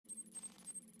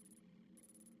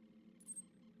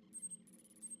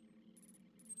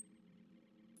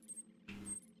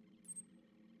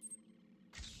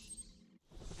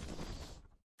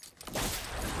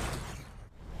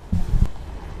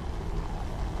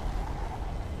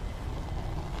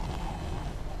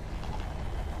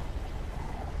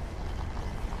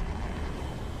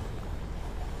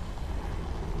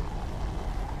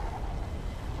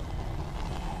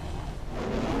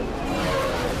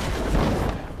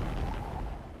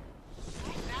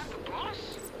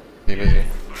Busy, busy.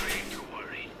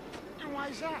 Why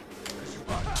is that?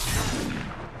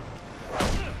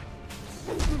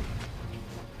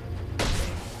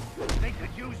 They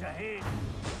could use a hand.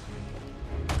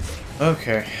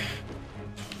 Okay.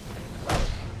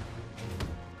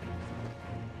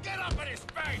 Get up in his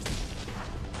face!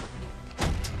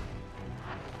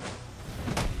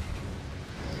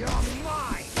 You're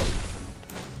mine!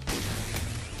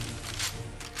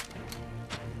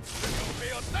 You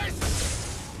feel this?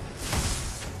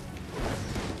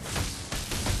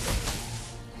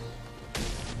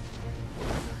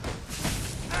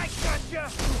 I gotcha!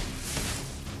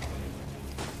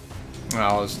 Oh,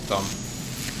 that was dumb.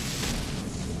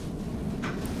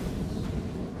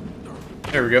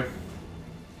 There we go.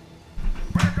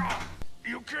 Back off!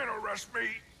 You can't arrest me!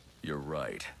 You're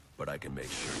right, but I can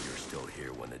make sure you're still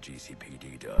here when the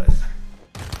GCPD does.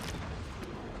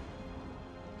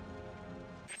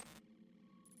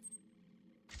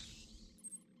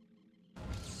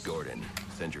 Gordon,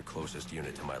 send your closest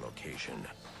unit to my location.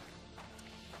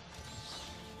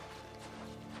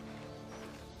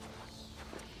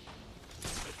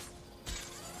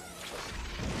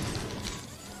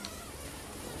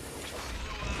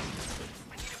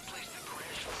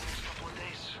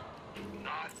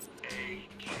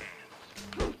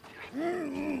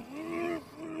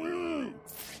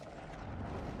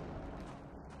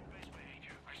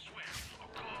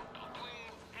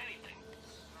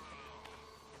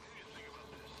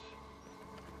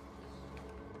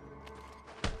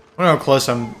 I wonder how close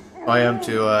I am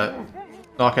to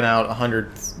knocking out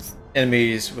 100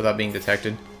 enemies without being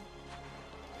detected.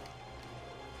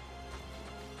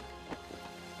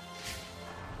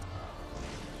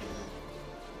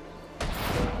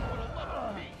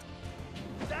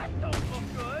 That don't look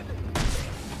good!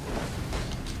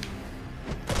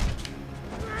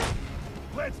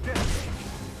 Let's get it!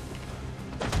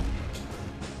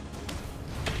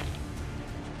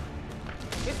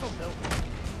 This'll do.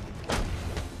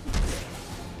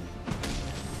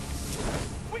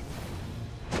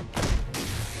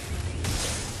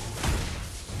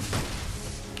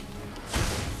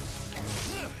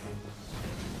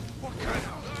 What kind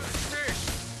of fish?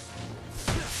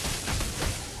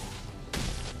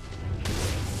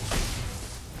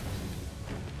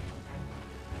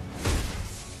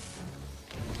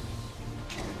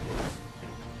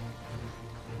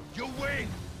 You win!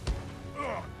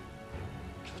 Ugh.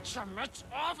 Get some mitts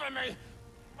off of me!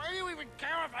 Why do you even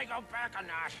care if I go back or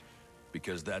not?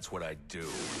 Because that's what I do,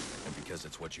 and because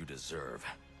it's what you deserve.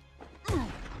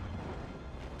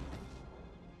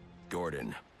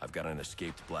 Gordon, I've got an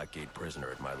escaped Blackgate prisoner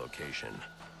at my location.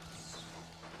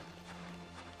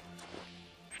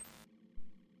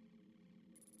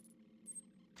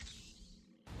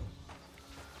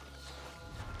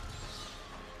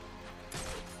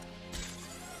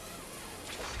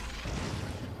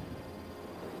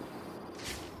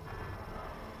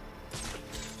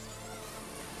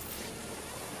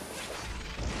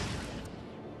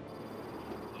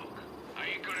 I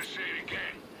ain't gonna say it again.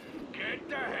 Get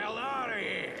the hell out of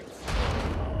here!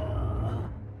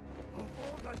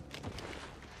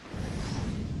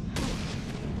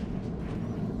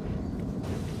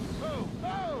 Oh,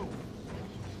 oh!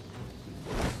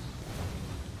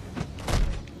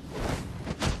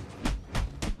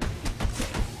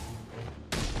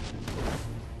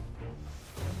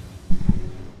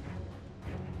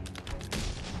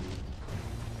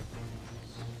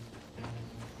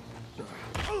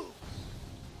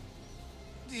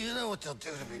 Do you know what they'll do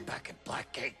to me back at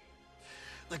Blackgate?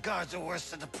 The guards are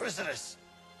worse than the prisoners.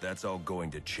 That's all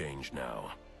going to change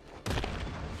now.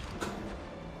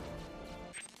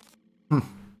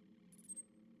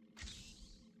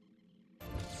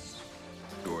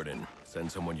 Gordon,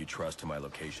 send someone you trust to my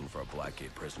location for a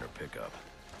Blackgate prisoner pickup.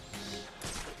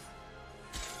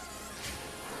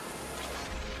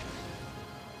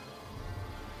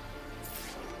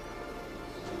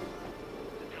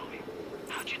 Tell me,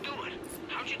 how'd you do it?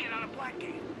 How'd you get out of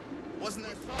Blackgate? Wasn't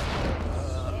that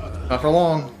fun? Not for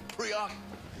long. Pre-op.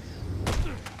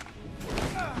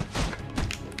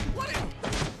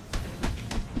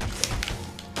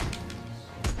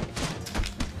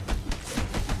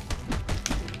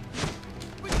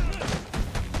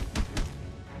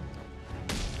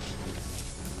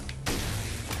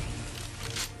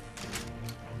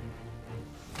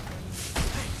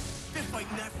 They're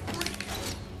fighting that freak!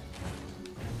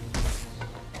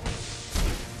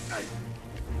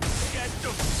 Get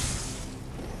them!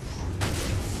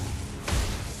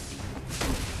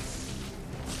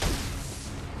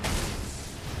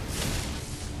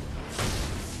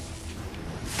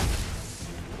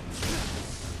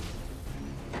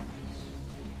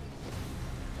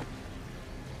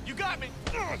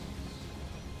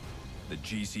 The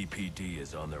GCPD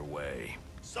is on their way.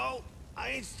 So, I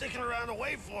ain't sticking around to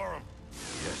wait for them.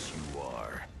 Yes, you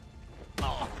are.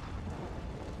 Oh.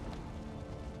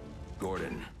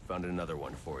 Gordon, found another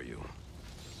one for you.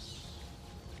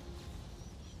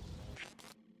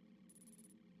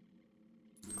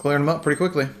 Clearing them up pretty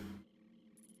quickly.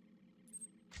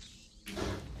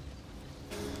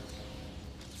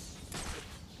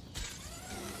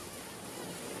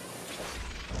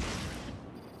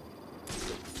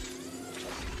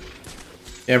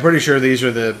 Yeah, I'm pretty sure these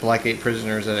are the Blackgate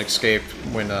prisoners that escaped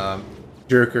when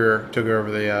Joker took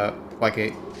over the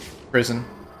Blackgate prison.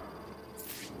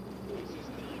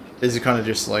 This is kind of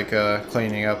just like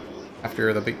cleaning up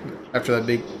after that big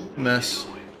mess.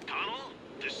 Tunnel?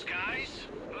 Disguise?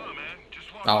 Oh, man,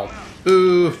 just walk Oh, out.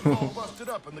 boo! All busted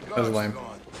up and the That was guards lame. are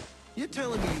gone. You're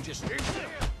telling me you just...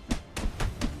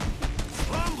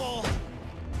 Rumble!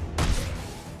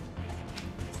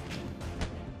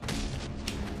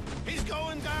 He's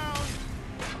going down!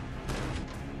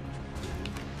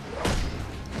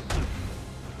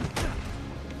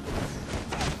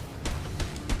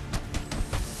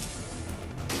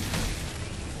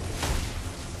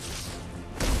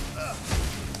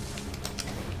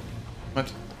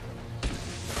 What?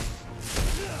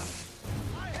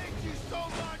 I hate you so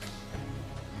much!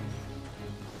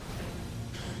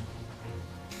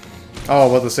 Oh, I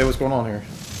was about to say what's going on here.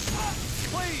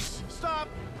 Please, stop!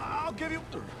 I'll give you...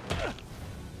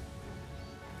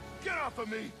 Get off of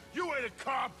me! You ain't a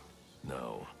cop!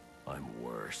 No, I'm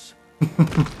worse.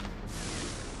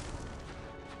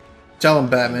 Tell him,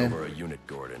 Send Batman. over a unit,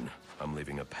 Gordon. I'm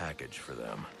leaving a package for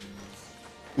them.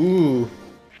 Ooh.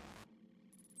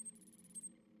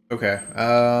 Okay.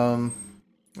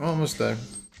 Almost there.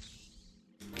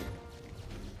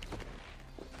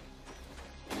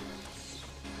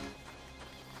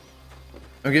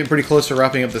 I'm getting pretty close to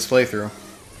wrapping up this playthrough.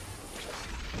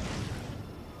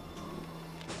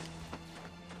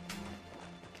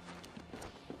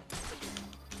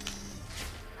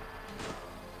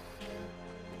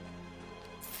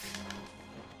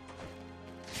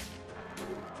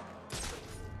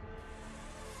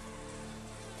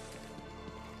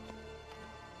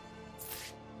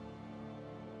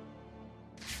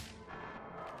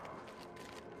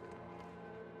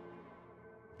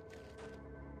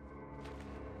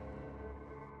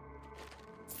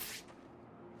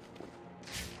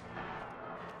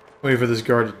 Wait for this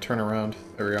guard to turn around.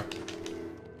 There we go.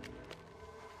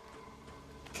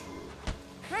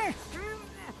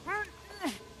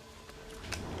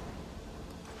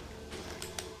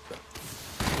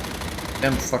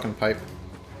 Damn fucking pipe.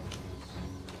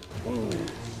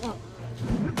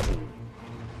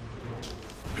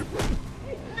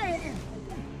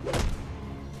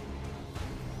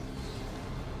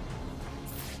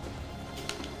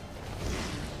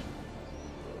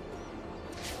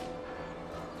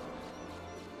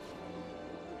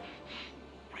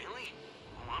 Really?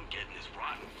 Oh, I'm getting this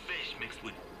rotten fish mixed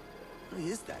with... What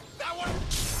is that? That one!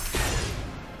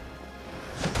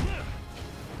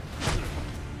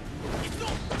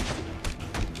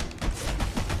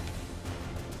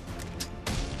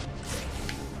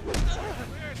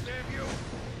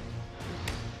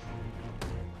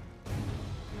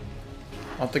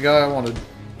 Not the guy I wanted.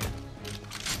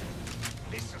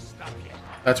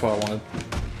 That's what I wanted.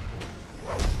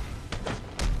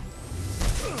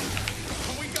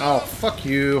 Oh, fuck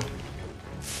you.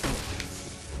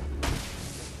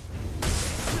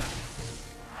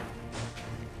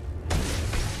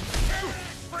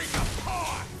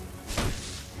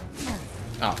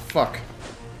 Oh, fuck.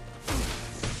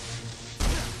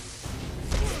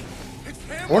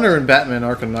 I wonder in Batman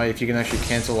Arkham Knight if you can actually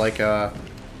cancel like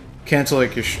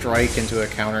your strike into a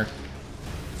counter.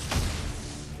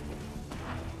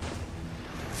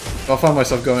 I'll find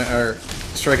myself going or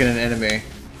striking an enemy,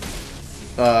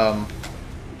 and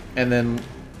then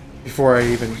before I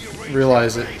even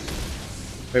realize it.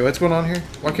 Wait, what's going on here?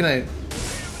 Why can I?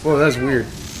 Whoa, that's weird.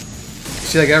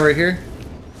 See that guy right here?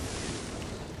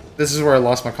 This is where I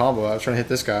lost my combo. I was trying to hit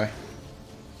this guy.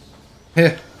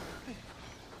 Yeah.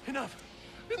 Enough!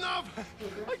 Enough!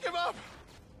 I give up!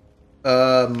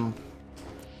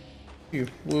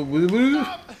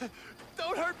 Stop!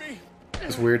 Don't hurt me!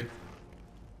 That's weird.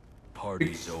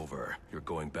 Party's over. You're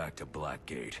going back to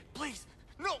Blackgate. Please!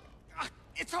 No!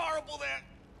 It's horrible there!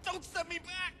 Don't send me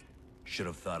back! Should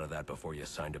have thought of that before you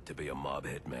signed up to be a mob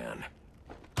hitman.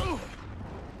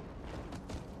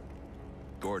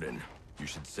 Gordon, you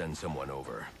should send someone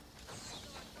over.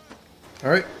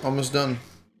 Alright, almost done.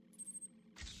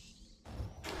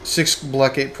 6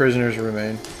 Blackgate prisoners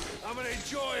remain. I'm gonna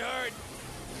enjoy hurt!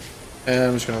 And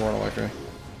I'm just gonna run away from me.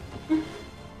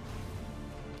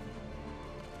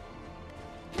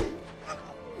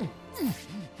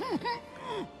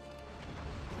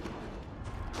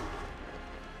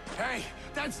 Hey,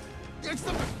 it's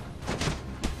the...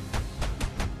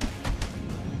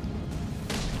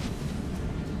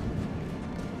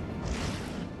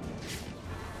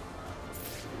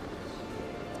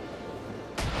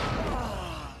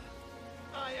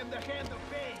 I am the hand of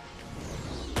fate.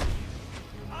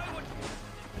 I would...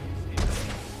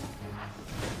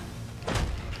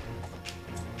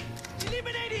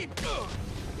 Eliminate him!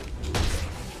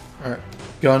 Alright.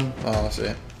 Gun. Oh, I see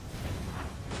it.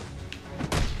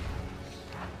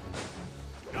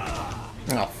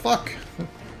 Oh, fuck.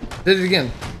 Did it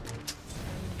again.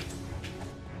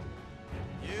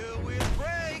 You will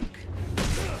break.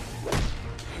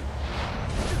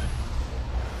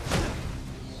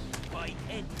 My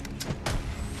head.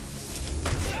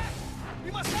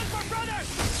 We must help our brothers.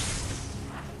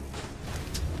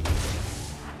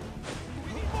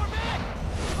 We need more men.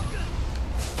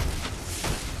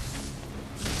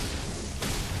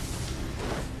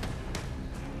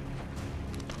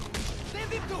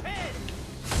 Send him to head.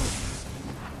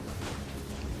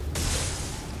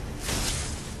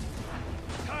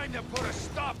 Time to put a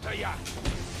stop to ya.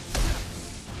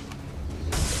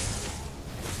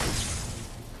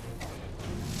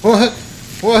 What?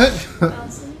 What?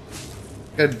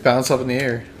 Gotta bounce up in the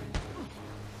air.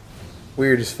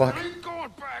 Weird as fuck. I ain't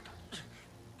going back.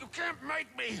 You can't make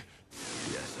me.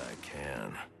 Yes, I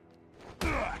can.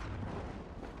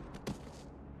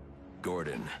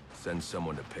 Gordon, send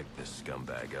someone to pick this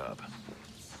scumbag up.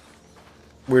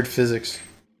 Weird physics.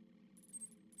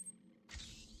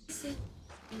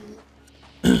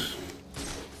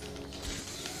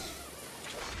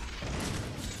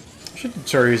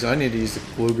 I need to use the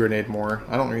glue grenade more.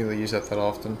 I don't really use that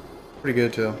often. Pretty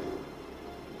good too.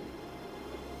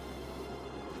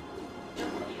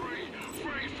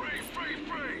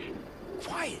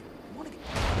 Quiet. I wanna get...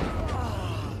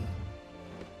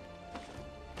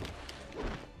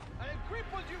 I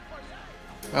crippled you for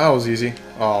life. That was easy.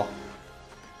 Oh.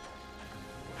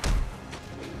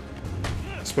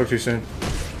 Spoke too soon.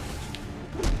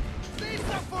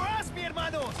 Lista for us, mi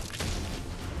hermanos.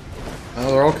 Oh,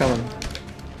 they're all coming.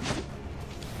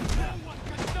 No one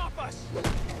can stop us.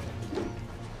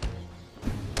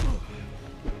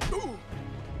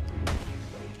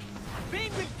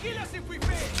 Bane will kill us if we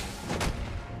fail.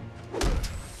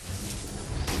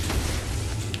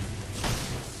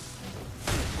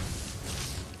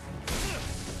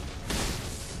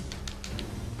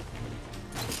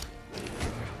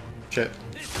 Shit.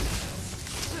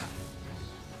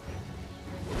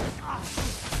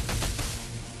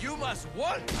 You must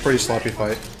what? Pretty sloppy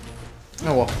fight.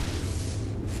 Oh well.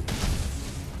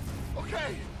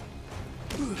 Okay.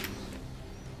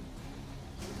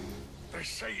 They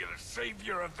say you're the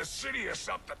savior of the city or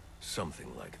something.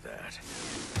 Something like that.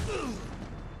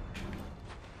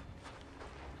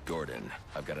 Gordon,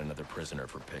 I've got another prisoner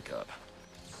for pickup.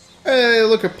 Hey,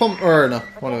 look at pump. Or no,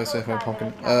 what did I say? My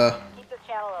pumpkin. Keep the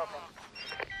channel open.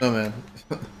 Snowman.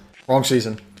 Wrong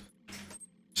season.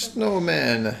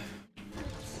 Snowman.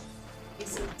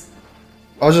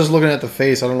 I was just looking at the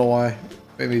face. I don't know why.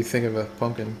 Made me think of a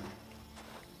pumpkin.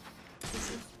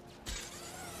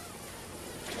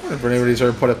 I wonder if anybody's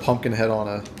ever put a pumpkin head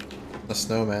on a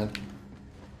snowman.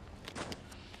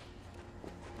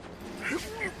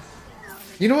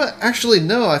 You know what? Actually,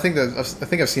 no. I think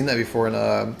I've seen that before in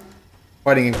a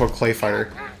fighting game called Clay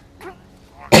Fighter.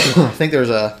 I think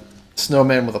there's a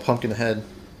snowman with a pumpkin head.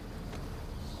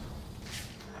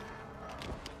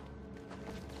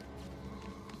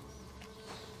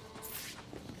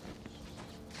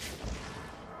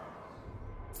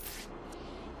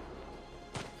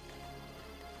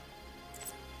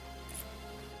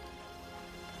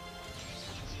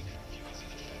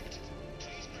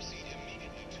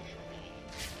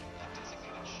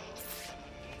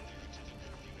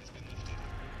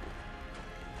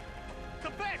 The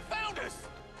bat found us.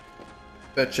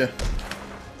 Betcha.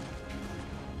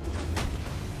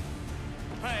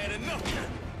 I had enough.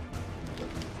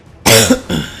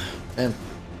 Damn.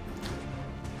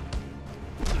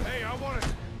 Hey, I want to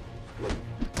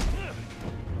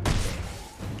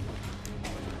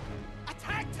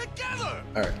attack together.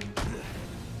 All right.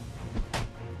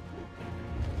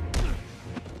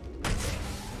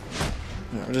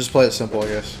 I'll just play it simple, I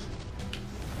guess.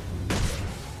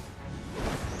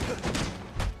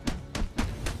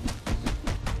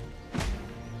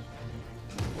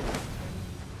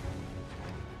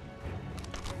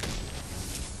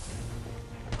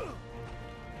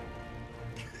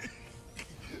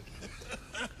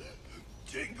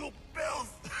 Jingle bells.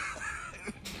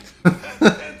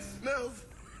 That smells.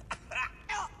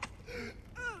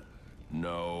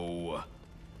 No.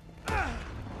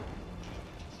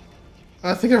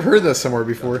 I think I've heard that somewhere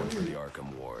before. For the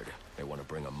Arkham ward. They want to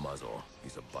bring a muzzle.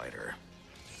 He's a biter.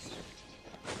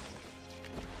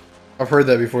 I've heard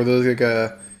that before. There's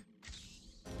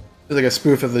like a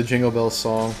spoof of the Jingle Bells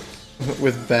song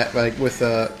with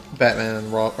Batman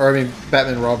and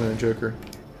Batman, Robin, and Joker.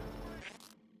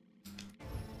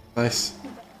 Nice.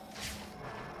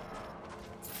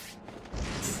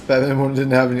 Batman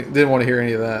didn't want to hear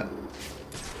any of that.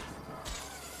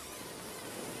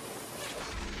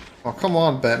 Oh, come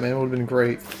on, Batman. It would have been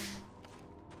great.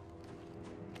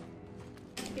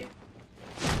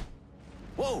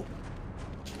 Whoa!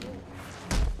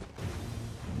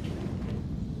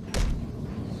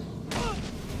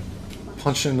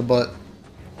 Punch in the butt.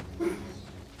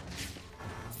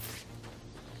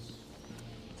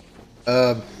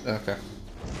 Okay.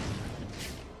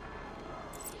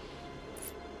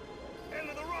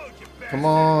 Come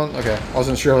on. Okay, I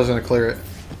wasn't sure I was gonna clear it.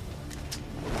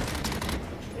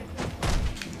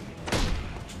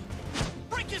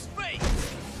 Break his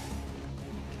face!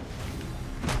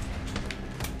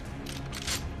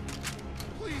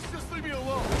 Please, just leave me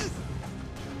alone.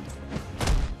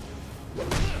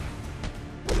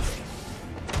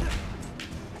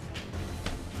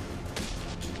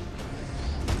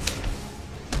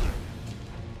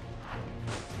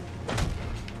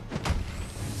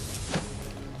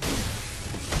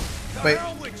 Wait,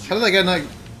 how did that guy not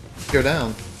go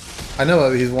down? I know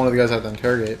that he's one of the guys I have to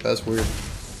interrogate, but that's weird.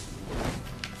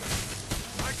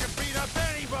 I can beat up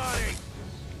anybody.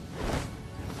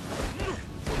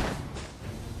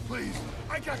 Please,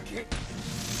 I got kicked.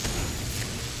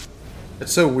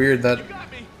 It's so weird that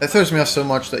throws me off so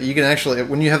much that you can actually,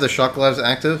 when you have the shock gloves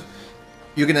active,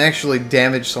 you can actually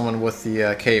damage someone with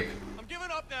the cape. I'm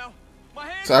giving up now. My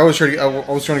hands. So I was trying to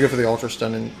go for the ultra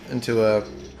stun and into a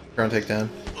ground takedown.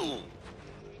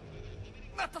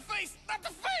 Not the face! Not the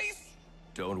face!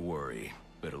 Don't worry.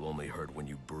 It'll only hurt when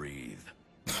you breathe.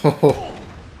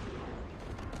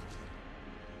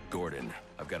 Gordon,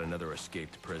 I've got another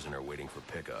escaped prisoner waiting for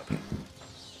pickup.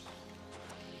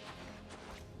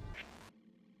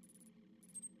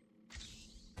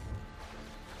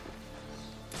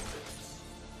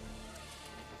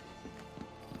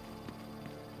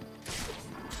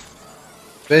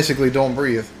 Basically, don't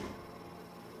breathe.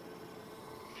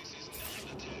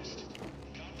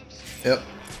 Yep.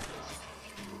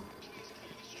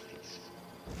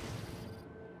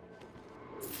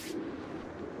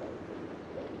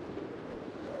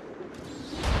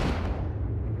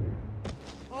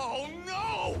 Oh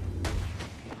no!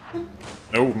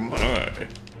 Oh my.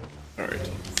 Alright.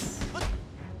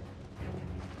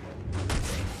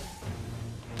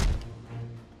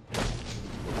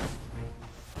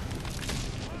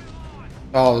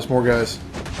 Oh, there's more guys.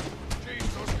 Jeez,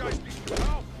 those guys need some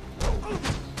help.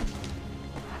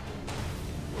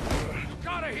 You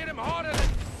gotta hit him harder than.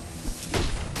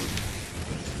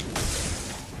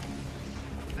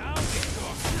 Now he's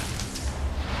off.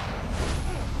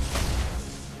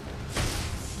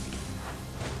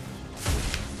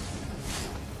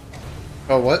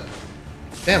 Oh, what?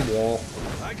 Damn wall.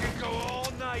 I can go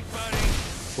all night, buddy.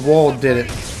 The wall did it.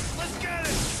 Let's get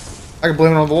it. I can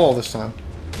blame it on the wall this time.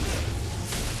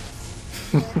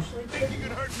 Think you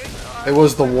can hurt me? It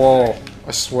was the wall,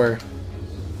 I swear.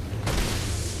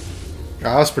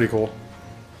 Ah, that's pretty cool.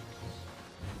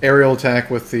 Aerial attack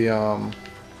with the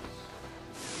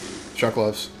shock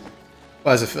gloves.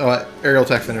 Well, as a aerial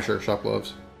attack finisher, shock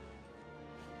gloves.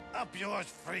 Up yours,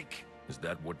 freak. Is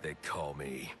that what they call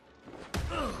me?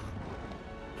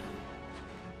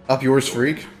 Up yours,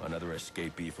 freak. Another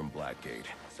escapee from Blackgate.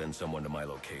 Send someone to my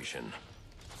location.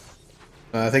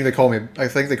 I think they call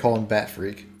him Bat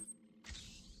Freak.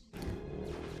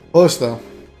 Close though.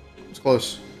 It's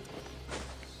close.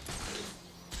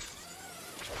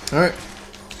 All right.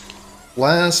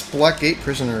 Last Blackgate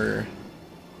prisoner.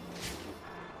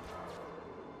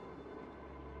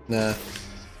 Nah.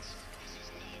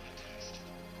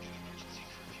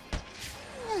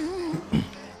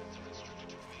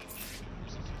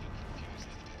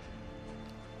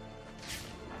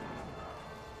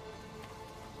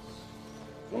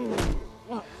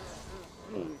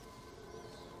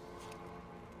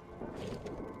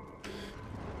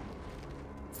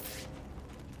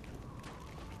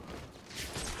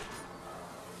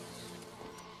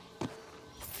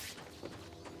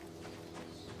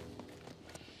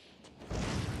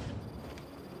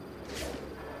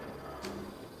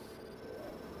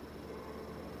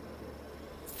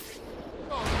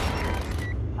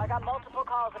 I got multiple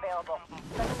calls available.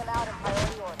 Sending them out in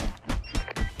priority order.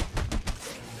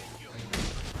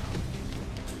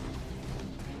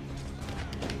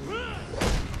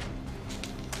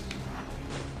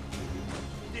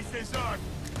 this up.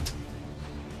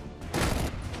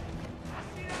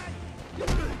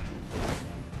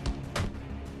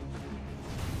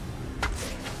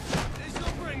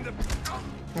 This'll bring the...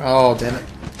 Oh, damn it.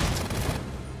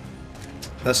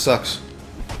 That sucks.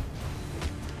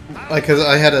 Like, cause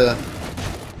I had a...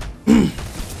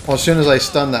 well, as soon as I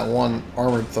stunned that one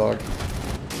armored thug,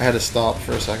 I had to stop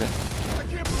for a second.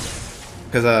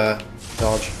 Cause,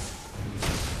 dodge.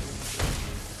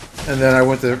 And then I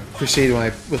went to proceed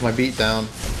with my beat down,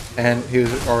 and he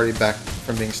was already back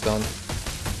from being stunned.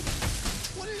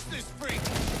 What is this freak?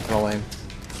 Kinda lame.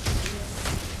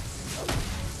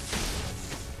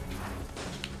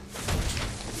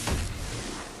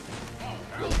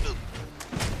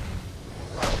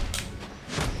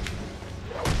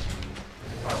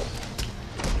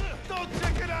 Don't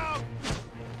check it out.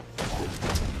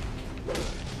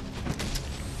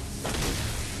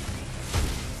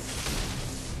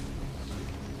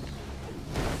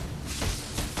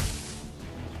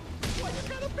 Why you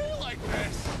gotta be like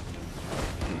this?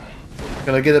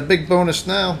 Gonna get a big bonus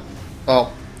now.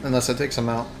 Oh, unless I take some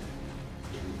out.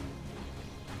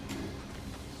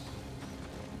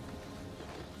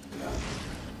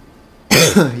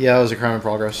 Yeah, it was a crime in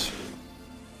progress.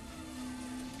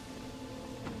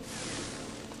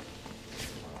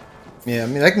 Yeah, I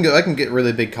mean, I can get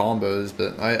really big combos,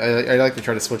 but I like to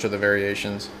try to switch up the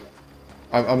variations.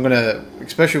 I'm gonna,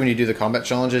 especially when you do the combat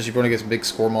challenges, you're going to get some big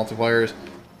score multipliers.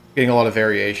 Getting a lot of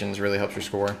variations really helps your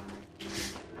score.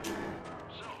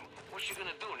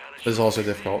 But it's also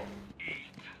difficult.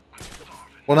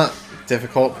 Well, not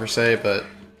difficult per se, but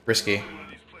risky.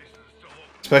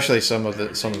 Especially some of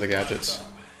the gadgets.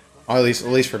 At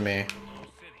least for me.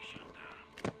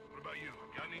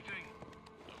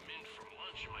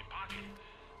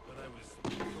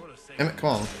 Damn it, come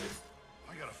on.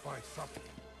 I gotta find something.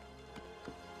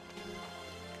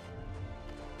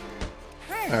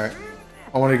 Alright.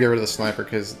 I want to get rid of the sniper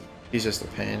because he's just a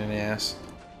pain in the ass.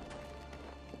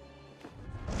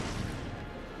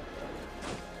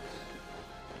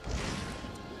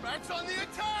 Rats on the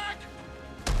attack!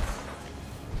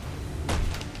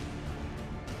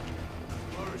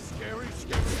 Oh, scary,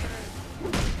 scary.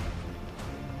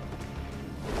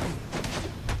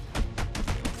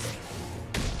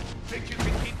 Think you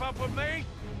can keep up with me?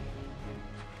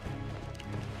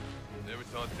 Never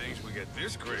thought things would get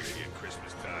this crazy at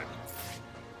Christmas time.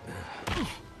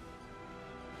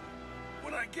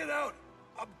 When I get out,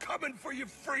 I'm coming for you,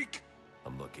 freak!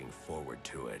 I'm looking forward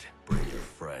to it. Bring your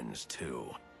friends,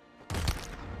 too.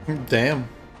 Damn.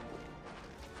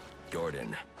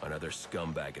 Gordon, another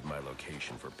scumbag at my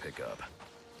location for pickup.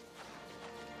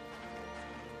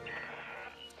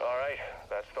 All right,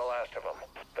 that's the last of them.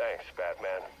 Thanks,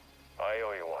 Batman. I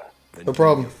owe you one. Then No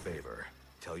problem. Do me a favor.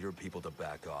 Tell your people to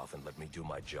back off and let me do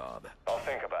my job. I'll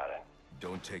think about it.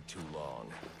 Don't take too long.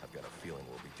 I've got a feeling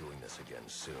we'll be doing this again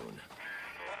soon.